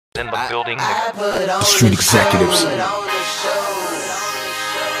in the building. Street executives.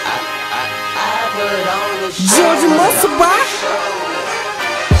 Georgia Muscle Boy.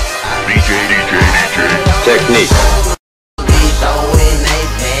 DJ. Technique.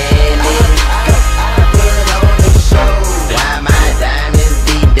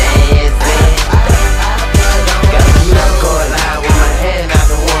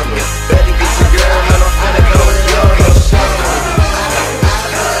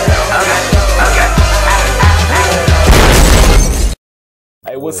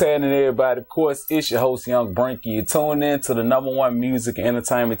 Hey, what's happening, everybody? Of course, it's your host, Young Brink. You're tuned in to the #1 music and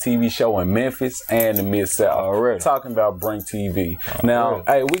entertainment TV show in Memphis and the Mid-South. Already. Talking about BrinkTV. Now,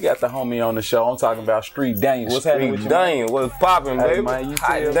 hey, we got the homie on the show. I'm talking about Street Daniel. What's happening with you? Daniel, what's popping, baby? Hey, man, you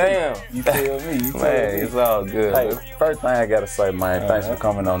tell me. You tell me. Man, it's all good. Hey, first thing I gotta say, man, thanks for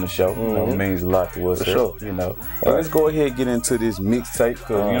coming on the show. You know, it means a lot to us. For sure. You know. Hey, let's go ahead and get into this mixtape,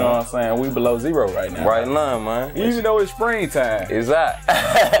 because you know what I'm saying? We below zero right now. Right now, man. Even though it's springtime. It's hot.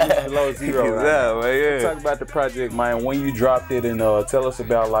 Below zero. Exactly, man, yeah. Talk about the project, man. When you dropped it, and tell us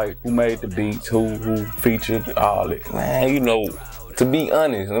about like who made the beats, who featured all it. Man, you know, to be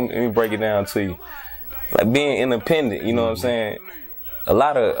honest, let me break it down to you. Like being independent, you know what I'm saying. A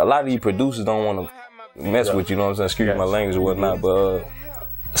lot of these producers don't want to mess with you, know what I'm saying. Excuse my language or whatnot, but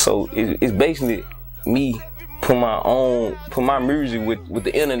so it's basically me put my music with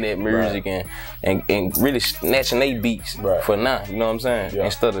the internet music and really snatching they beats for now, you know what I'm saying?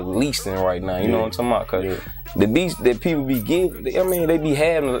 Instead of leasing right now, you know what I'm talking about? Cause the beats that people be giving, they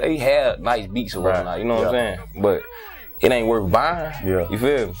have nice beats or whatnot, you know what I'm saying? But it ain't worth buying, you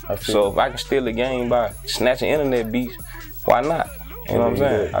feel me? So if I can steal the game by snatching internet beats, why not? You know what I'm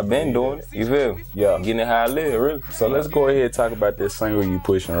saying? I've been doing it, you feel me? Getting it how I live, really. So let's go ahead and talk about this single you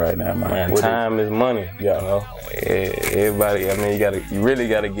pushing right now, man. Time is money. You know? Everybody, I mean, you really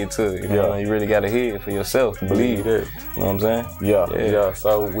gotta get to it. You know, you really gotta hear it for yourself to believe it. You know what I'm saying?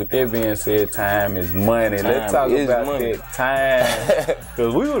 So with that being said, time is money. Let's talk about that time.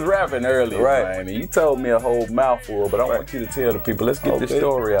 Because we was rapping earlier, man, and you told me a whole mouthful, but I want you to tell the people. Let's get this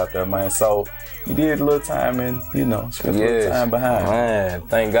story out there, man. So you did a little time and, you know, spent a little time behind. Man,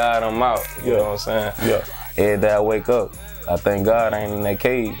 thank God I'm out. You know what I'm saying? Every day I wake up, I thank God I ain't in that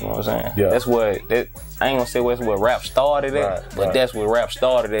cage. You know what I'm saying? That's what, I ain't gonna say that's what rap started at, but that's what rap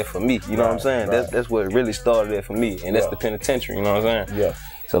started at for me. You know what I'm saying? That's what really started at for me, and that's the penitentiary. You know what I'm saying?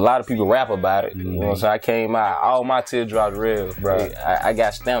 So a lot of people rap about it. You know what I'm saying? I came out, all my teardrops red. I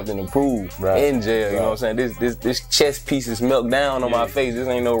got stamped and approved in jail. You know what I'm saying? This chest piece is melted down on my face. This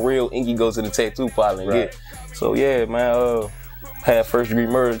ain't no real inky go to the tattoo parlor and get. So yeah, man. Had first-degree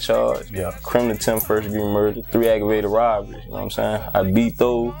murder charge, criminal attempt, first-degree murder, 3 aggravated robberies, you know what I'm saying? I beat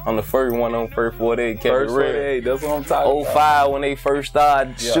those. I'm the first one on first 48, kept it real. 48, that's what I'm talking about. 05 when they first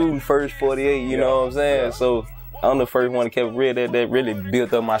started shooting first 48, you know what I'm saying? So I'm the first one that kept it real. That really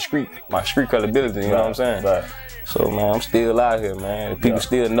built up my street credibility, you know what I'm saying? So man, I'm still out here, man. People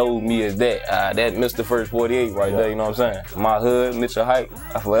still know me as that. That Mr. First 48 right there, you know what I'm saying? My hood, Mitchell Height,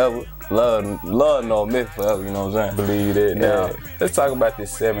 I forever. Love no myth forever, you know what I'm saying? Believe that. Now, let's talk about this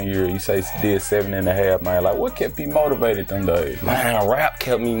 7 year. You say did 7.5, man. Like, what kept you motivated them days? Man, rap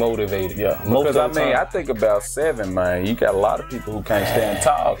kept me motivated. Because I mean, I think about 7, man. You got a lot of people who can't stand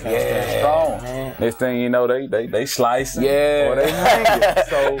tall, can't stand strong. Man. Next thing you know, they slicing or they hanging.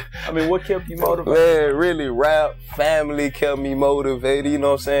 So, I mean, what kept you motivated? Man, really, rap, family kept me motivated. You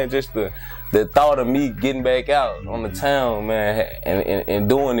know what I'm saying? Just the thought of me getting back out on the town, man, and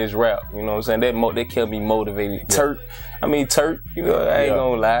doing this rap, you know what I'm saying? That kept me motivated. Turk, you know, I ain't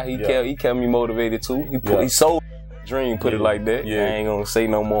gonna lie, he kept me motivated too. He sold dream, put it like that. I ain't gonna say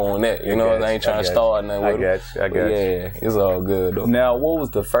no more on that. You know, I ain't trying to start nothing with it. I got you. Yeah, it's all good though. Now, what was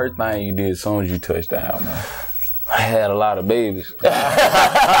the first thing you did as soon as you touched down, man? I had a lot of babies. I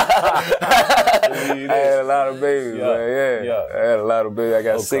had a lot of babies, man. I had a lot of babies. I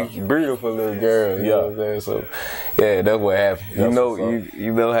got 6 beautiful little girls. You know what I'm saying? So, yeah, that's what happened.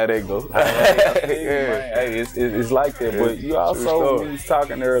 You know how that goes. Hey, it's like that. But you also, we was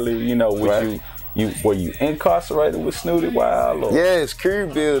talking earlier, you know, with were you incarcerated with Snootie Wild? Or? Yes, crew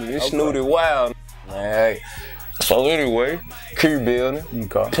building. It's Snootie Wild, man. Hey. So anyway, crew building,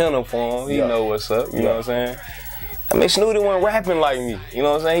 Pentaform, you know what's up. You know what I'm saying? I mean, Snootie wasn't rapping like me. You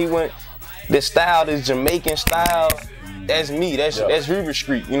know what I'm saying? He went, this style, this Jamaican style, that's me. That's Hubert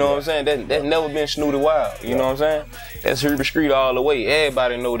Street. You know what I'm saying? That's never been Snootie Wild. You know what I'm saying? That's Hubert Street all the way.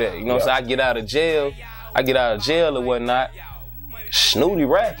 Everybody know that. You know what I'm saying? I get out of jail or whatnot. Snootie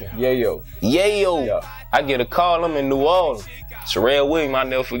rapping. Yayo. I get a call, I'm in New Orleans. Sherelle Williams, I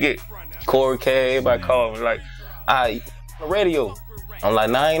never forget. Corey K, everybody call me like, the radio. I'm like,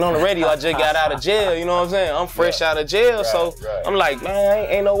 nah, I ain't on the radio. I just got out of jail. You know what I'm saying? I'm fresh out of jail, so I'm like, man,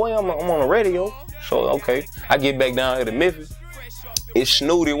 ain't no way I'm on the radio. So okay, I get back down here to Memphis. It's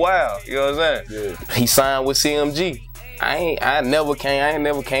Snootie Wild. You know what I'm saying? Yeah. He signed with CMG. I ain't never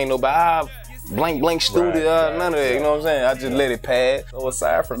came nobody. Blank Studio, none of that, you know what I'm saying? I just let it pass. So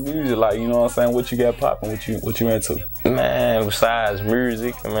aside from music, like, you know what I'm saying, what you got popping, what you into? Man, besides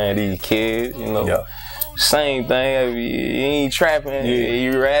music, man, these kids, you know, same thing. You ain't trapping,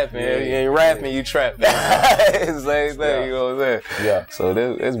 you rapping. You ain't rapping, you trapping. Same thing, you know what I'm saying? Yeah. So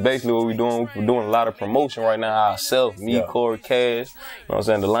that's basically what we're doing. We're doing a lot of promotion right now ourselves. Me, Corey Cash, you know what I'm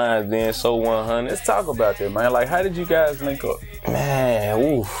saying? The Lions then, So 100. Let's talk about that, man. Like, how did you guys link up?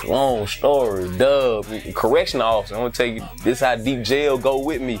 Man, long story. Dub, correctional officer. I'm gonna tell you, this how deep jail go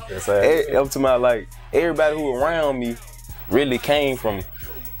with me. Up to my, like, everybody who around me really came from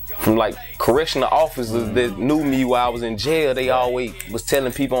like correctional officers that knew me while I was in jail. They always was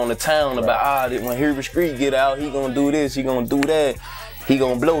telling people on the town about, when Hurry Street get out, he gonna do this, he gonna do that, he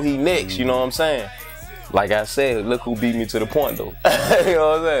gonna blow, he next, you know what I'm saying? Like I said, look who beat me to the point though. You know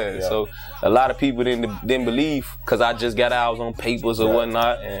what I'm saying? Yeah. So a lot of people didn't believe, cause I just got out, I was on papers or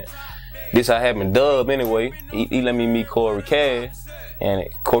whatnot, and this I happened Dub anyway. He let me meet Corey Cash, and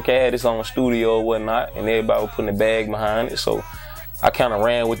Corey Cash had his own studio or whatnot, and everybody was putting a bag behind it. So I kind of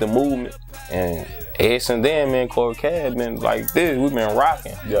ran with the movement, and ever since then, man, Corey Cash been like this. We've been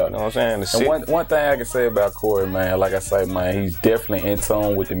rocking. Yeah. You know what I'm saying? And one thing I can say about Corey, man, like I say, man, he's definitely in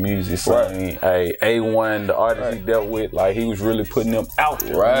tune with the music. So, A1, the artist he dealt with, like, he was really putting them out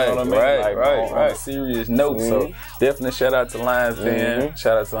there. Right, you know what I mean? Like, on a serious note. So definitely shout out to Lions Den.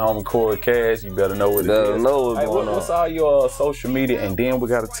 Shout out to homie Corey Cash. You better know what it is. What's all your social media? And then we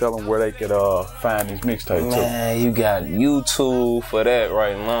got to tell them where they could find these mixtapes too. Man, you got YouTube for that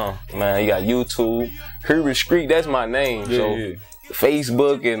right now. Man, you got YouTube. Hurry Street, that's my name.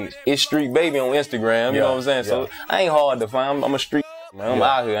 Facebook and It's Street Baby on Instagram, you know what I'm saying? So I ain't hard to find. I'm a street man. I'm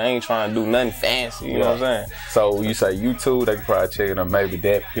out here. I ain't trying to do nothing fancy, you know what I'm saying? So you say YouTube, they can probably check it out. Maybe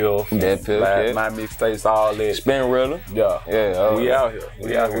That Pill, my mixtapes, all that. Spin Riller. We out here.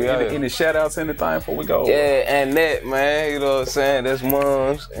 We out here. Any shout outs, anything before we go? Yeah, and that, man, you know what I'm saying? That's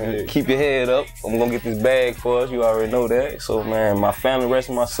moms. And keep your head up. I'm gonna get this bag for us. You already know that. So, man, my family, rest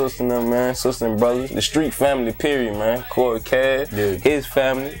of my sister and them, man, sister and brothers. The street family, period, man. Corey Cash, his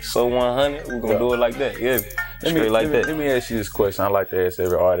family, So 100. We're gonna do it like that. Let me ask you this question. I like to ask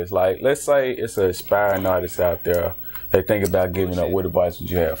every artist. Like, let's say it's an aspiring artist out there. They think about giving up. What advice would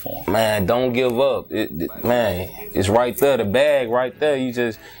you have for them? Man, don't give up. Man, it's right there. The bag right there. You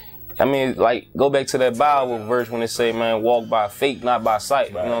just, I mean, like, go back to that Bible verse when it say, man, walk by faith, not by sight.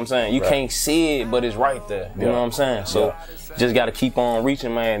 You know what I'm saying? You can't see it, but it's right there. You know what I'm saying? So just got to keep on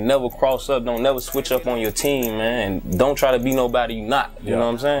reaching, man. Never cross up. Don't never switch up on your team, man. And don't try to be nobody you not. You know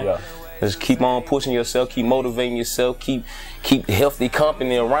what I'm saying? Just keep on pushing yourself, keep motivating yourself, keep healthy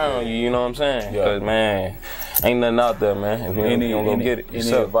company around you, you know what I'm saying? Because, man, ain't nothing out there, man. If you don't go get it.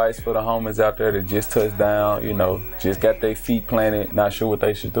 Any advice for the homies out there that just touched down, you know, just got their feet planted, not sure what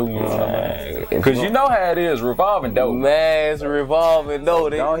they should do, you know what I mean? Because you know how it is, revolving door. Man, it's a revolving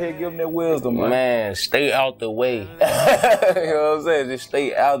door. Go ahead, give them that wisdom, man. Man, stay out the way. You know what I'm saying? Just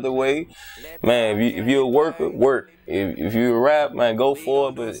stay out the way. Man, if you're a worker, work. If you a rap, man, go for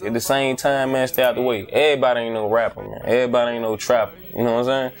it, but at the same time, man, stay out the way. Everybody ain't no rapper, man. Everybody ain't no trapper. You know what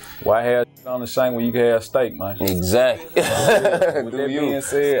I'm saying? Why have on the shank when you can have steak, man? Exactly. With that being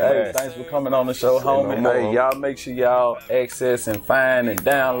said, hey, thanks for coming on the show, homie. Hey, y'all make sure y'all access and find and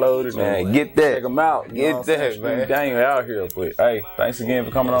download it. Man, get that. Check them out. Get that, man. Dang, out here. But hey, thanks again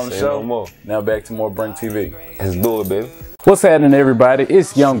for coming on the show. Now back to more BrinkTV. Let's do it, baby. What's happening, everybody?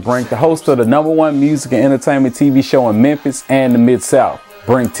 It's Young Brink, the host of the #1 music and entertainment TV show in Memphis and the Mid-South,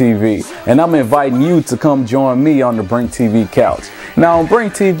 BrinkTV. And I'm inviting you to come join me on the BrinkTV couch. Now on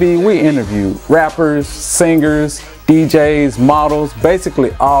BrinkTV, we interview rappers, singers, DJs, models,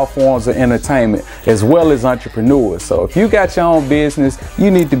 basically all forms of entertainment, as well as entrepreneurs. So if you got your own business, you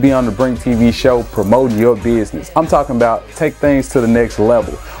need to be on the BrinkTV show promoting your business. I'm talking about take things to the next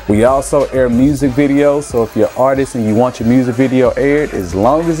level. We also air music videos, so if you're an artist and you want your music video aired, as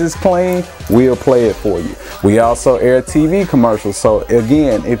long as it's clean, we'll play it for you. We also air TV commercials, so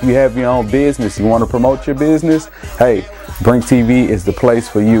again, if you have your own business, you want to promote your business, hey, BrinkTV is the place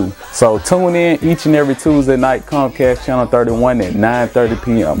for you. So tune in each and every Tuesday night, Comcast Channel 31 at 9:30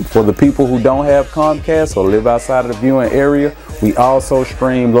 p.m. For the people who don't have Comcast or live outside of the viewing area, we also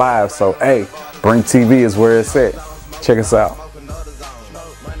stream live. So hey, BrinkTV is where it's at. Check us out.